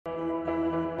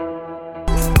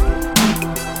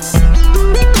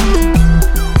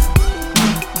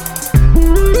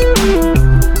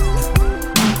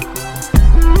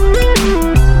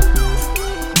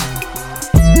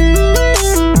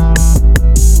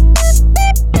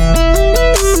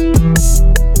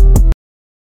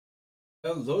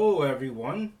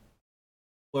everyone.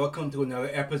 Welcome to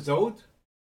another episode,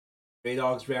 Ray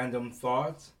Dog's Random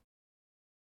Thoughts.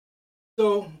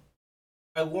 So,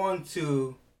 I want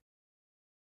to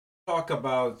talk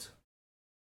about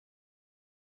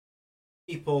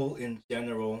people in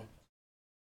general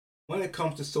when it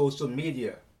comes to social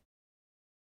media.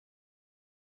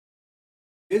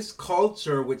 This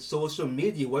culture with social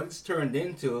media, what it's turned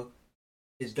into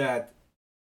is that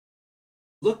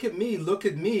look at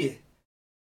me.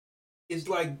 It's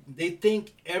like they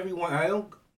think everyone. I'm,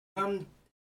 I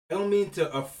don't mean to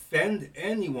offend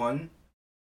anyone,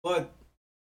 but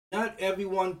not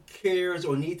everyone cares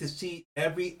or need to see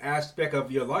every aspect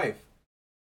of your life.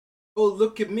 Oh,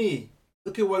 look at me.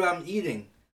 Look at what I'm eating.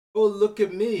 Oh, look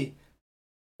at me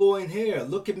going here.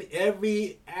 Look at me.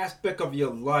 Every aspect of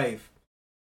your life.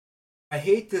 I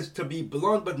hate this to be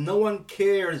blunt, but no one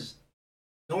cares.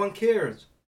 No one cares.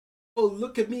 Oh,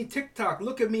 look at me, TikTok.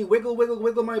 Look at me, wiggle, wiggle,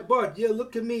 wiggle my butt. Yeah,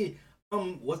 look at me.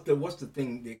 What's the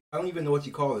thing? I don't even know what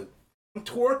you call it. I'm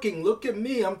twerking. Look at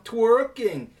me. I'm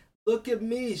twerking. Look at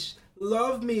me.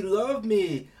 Love me, love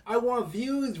me. I want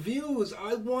views, views.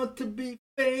 I want to be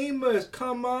famous.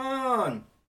 Come on.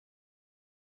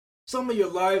 Some of your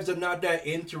lives are not that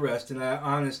interesting.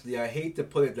 I hate to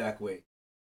put it that way.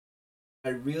 I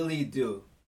really do.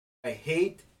 I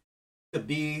hate to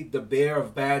be the bearer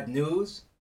of bad news,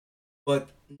 but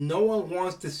no one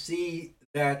wants to see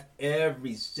that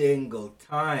every single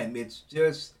time. It's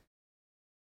just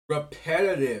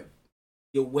repetitive.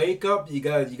 You wake up, you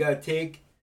gotta take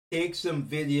some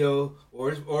video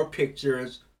or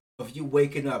pictures of you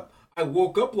waking up. I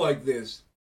woke up like this.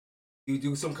 You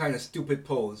do some kind of stupid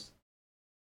pose.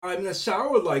 I'm in the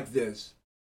shower like this.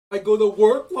 I go to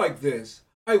work like this.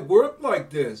 I work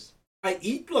like this. I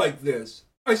eat like this.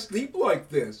 I sleep like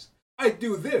this. I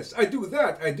do this. I do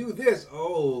that. I do this.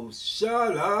 Oh,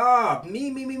 shut up.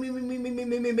 Me.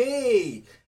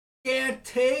 Can't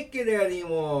take it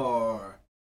anymore.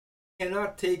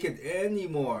 Cannot take it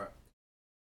anymore.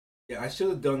 Yeah, I should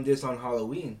have done this on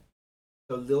Halloween.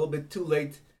 A little bit too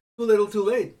late. Too little too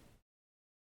late.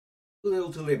 Too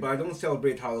little too late, but I don't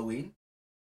celebrate Halloween.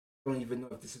 I don't even know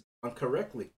if this is done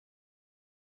correctly.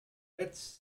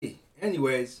 Let's see.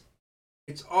 Anyways,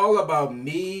 it's all about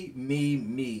me, me,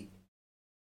 me.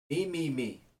 Me, me,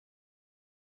 me.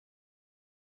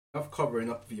 Enough covering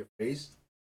up for your face.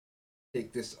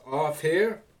 Take this off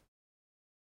here.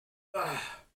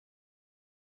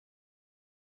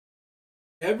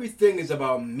 Everything is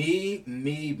about me,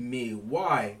 me, me.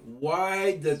 Why?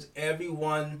 Why does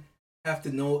everyone have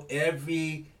to know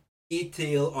every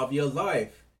detail of your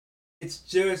life? It's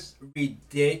just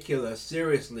ridiculous,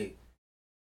 seriously.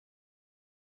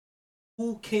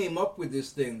 Who came up with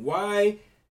this thing? Why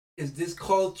is this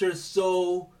culture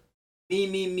so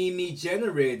me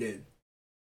generated?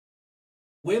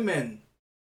 Women,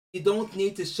 you don't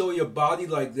need to show your body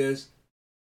like this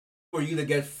for you to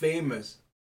get famous.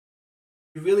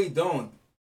 You really don't.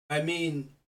 I mean,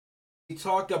 we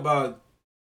talk about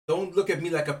don't look at me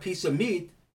like a piece of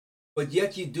meat, but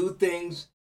yet you do things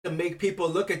to make people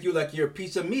look at you like you're a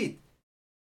piece of meat.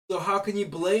 So how can you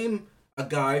blame a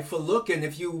guy for looking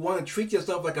if you want to treat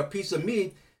yourself like a piece of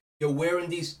meat? You're wearing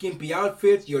these skimpy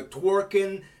outfits, you're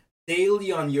twerking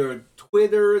daily on your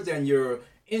Twitters and your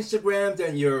Instagrams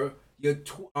and your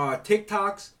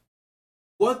TikToks.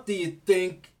 What do you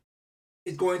think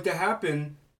is going to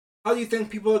happen? How do you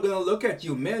think people are going to look at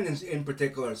you, men in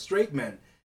particular, straight men?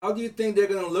 How do you think they're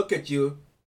going to look at you?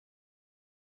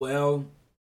 Well,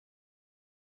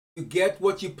 you get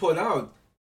what you put out.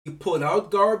 You put out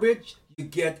garbage, you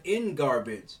get in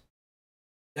garbage.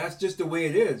 That's just the way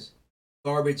it is.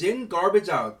 Garbage in, garbage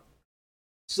out.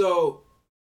 So,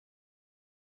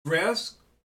 dress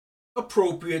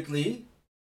appropriately.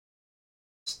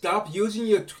 Stop using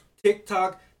your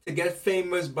TikTok to get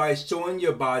famous by showing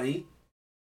your body.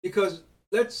 Because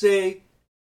let's say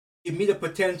you meet a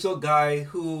potential guy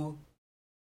who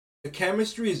the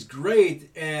chemistry is great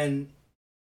and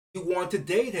you want to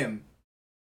date him.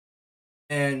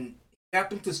 And you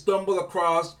happen to stumble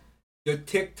across your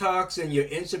TikToks and your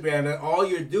Instagram, and all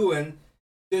you're doing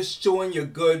is showing your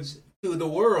goods to the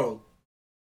world.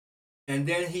 And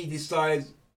then he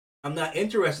decides, I'm not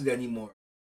interested anymore.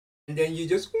 And then you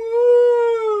just,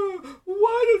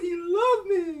 why does he love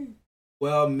me?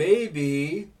 Well,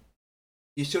 maybe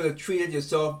you should have treated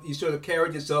yourself, you should have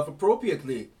carried yourself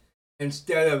appropriately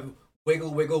instead of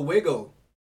wiggle, wiggle, wiggle.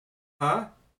 Huh?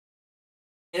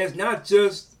 And it's not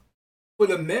just for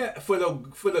the men, for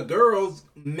the girls,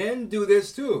 men do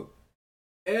this too.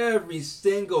 Every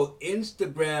single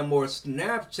Instagram or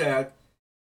Snapchat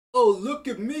Oh, look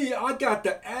at me. I got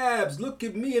the abs. Look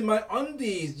at me in my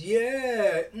undies.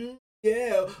 Yeah.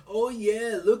 Yeah. Oh,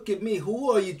 yeah. Look at me.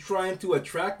 Who are you trying to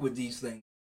attract with these things?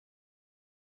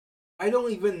 I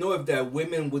don't even know if that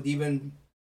women would even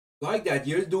like that.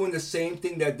 You're doing the same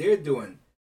thing that they're doing.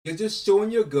 You're just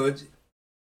showing your goods.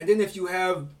 And then if you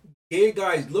have gay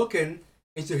guys looking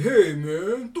and say, hey,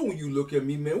 man, don't you look at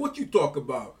me, man. What you talk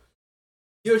about?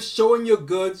 You're showing your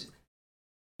goods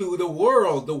to the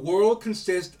world. The world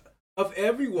consists of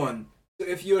everyone. So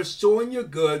if you're showing your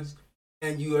goods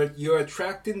and you're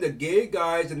attracting the gay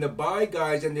guys and the bi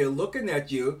guys and they're looking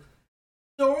at you,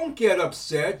 don't get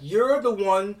upset. You're the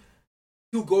one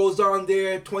who goes on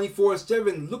there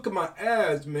 24/7. Look at my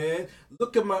abs, man.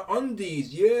 Look at my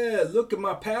undies. Yeah, look at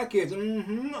my package.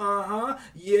 Uh-huh.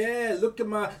 Yeah, look at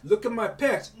my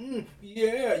pecs.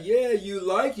 Yeah, yeah, you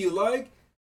like.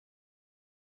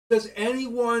 Does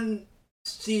anyone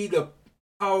see the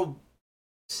how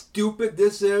stupid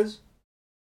this is?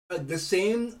 The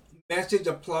same message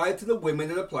applied to the women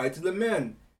that applied to the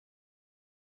men.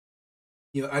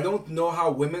 I don't know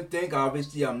how women think.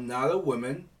 Obviously, I'm not a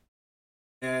woman,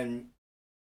 and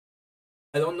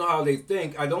I don't know how they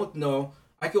think. I don't know.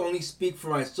 I can only speak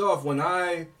for myself. When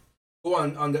I go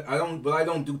on the, I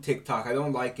don't do TikTok. I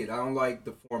don't like it. I don't like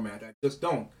the format. I just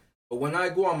don't. But when I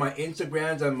go on my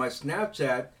Instagrams and my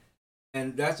Snapchat,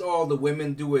 and that's all the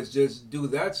women do is just do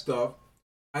that stuff,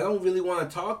 I don't really want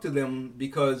to talk to them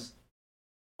because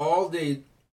all they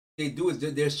do is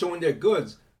they're showing their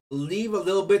goods. Leave a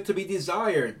little bit to be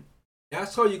desired.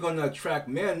 That's how you're gonna attract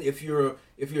men if you're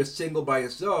single by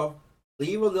yourself.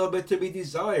 Leave a little bit to be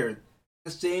desired.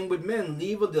 The same with men.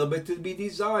 Leave a little bit to be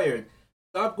desired.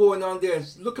 Stop going on there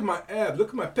and look at my abs, look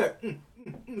at my pec.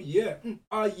 Yeah.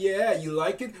 Oh yeah, you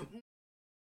like it?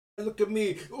 Look at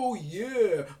me. Oh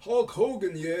yeah, Hulk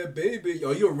Hogan. Yeah, baby.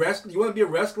 Are you a wrestler? You want to be a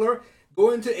wrestler?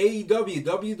 Go into AEW,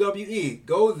 WWE.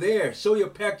 Go there. Show your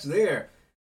pecs there.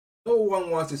 No one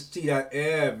wants to see that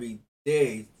every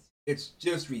day. It's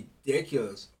just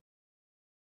ridiculous.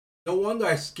 No wonder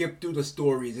I skip through the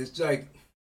stories. It's like,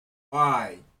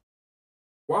 why?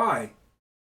 Why?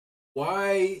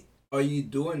 Why are you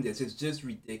doing this? It's just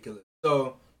ridiculous.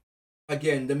 So,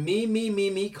 again, the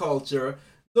me culture.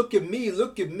 Look at me,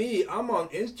 look at me. I'm on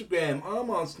Instagram, I'm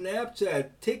on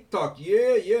Snapchat, TikTok.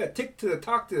 Yeah, yeah. Tick to the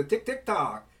talk to the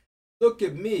TikTok. Look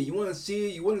at me. You wanna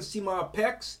see my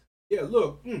pecs? Yeah,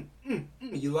 look.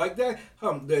 You like that?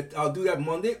 I'll do that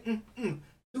Monday.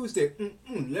 Tuesday.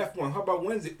 Left one. How about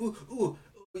Wednesday? Ooh.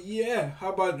 Yeah.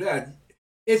 How about that?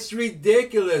 It's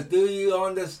ridiculous. Do you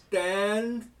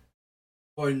understand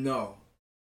or no?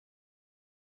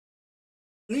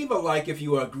 Leave a like if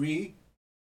you agree.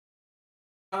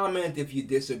 Comment if you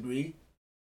disagree.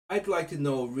 I'd like to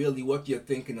know really what you're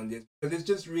thinking on this because it's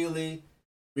just really,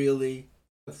 really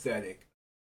pathetic.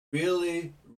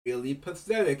 Really, really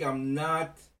pathetic. I'm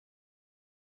not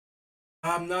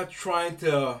trying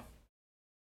to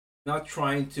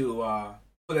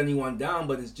put anyone down,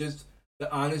 but it's just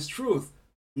the honest truth.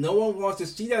 No one wants to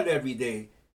see that every day.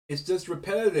 It's just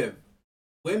repetitive.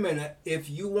 Women, if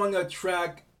you want to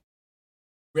attract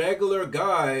regular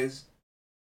guys,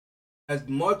 as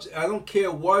much I don't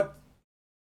care what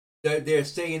they're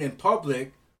saying in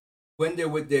public when they're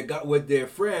with their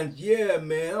friends. Yeah,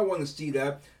 man, I want to see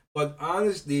that. But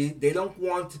honestly, they're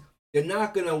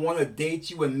not gonna want to date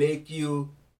you and make you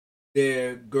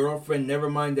their girlfriend, never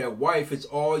mind their wife. It's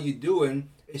all you doing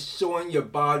is showing your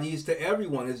bodies to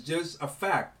everyone. It's just a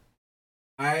fact.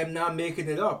 I am not making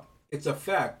it up. It's a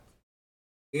fact.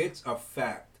 It's a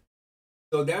fact.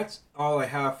 So that's all I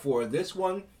have for this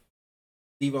one.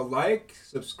 Leave a like,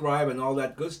 subscribe, and all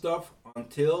that good stuff.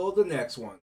 Until the next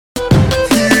one.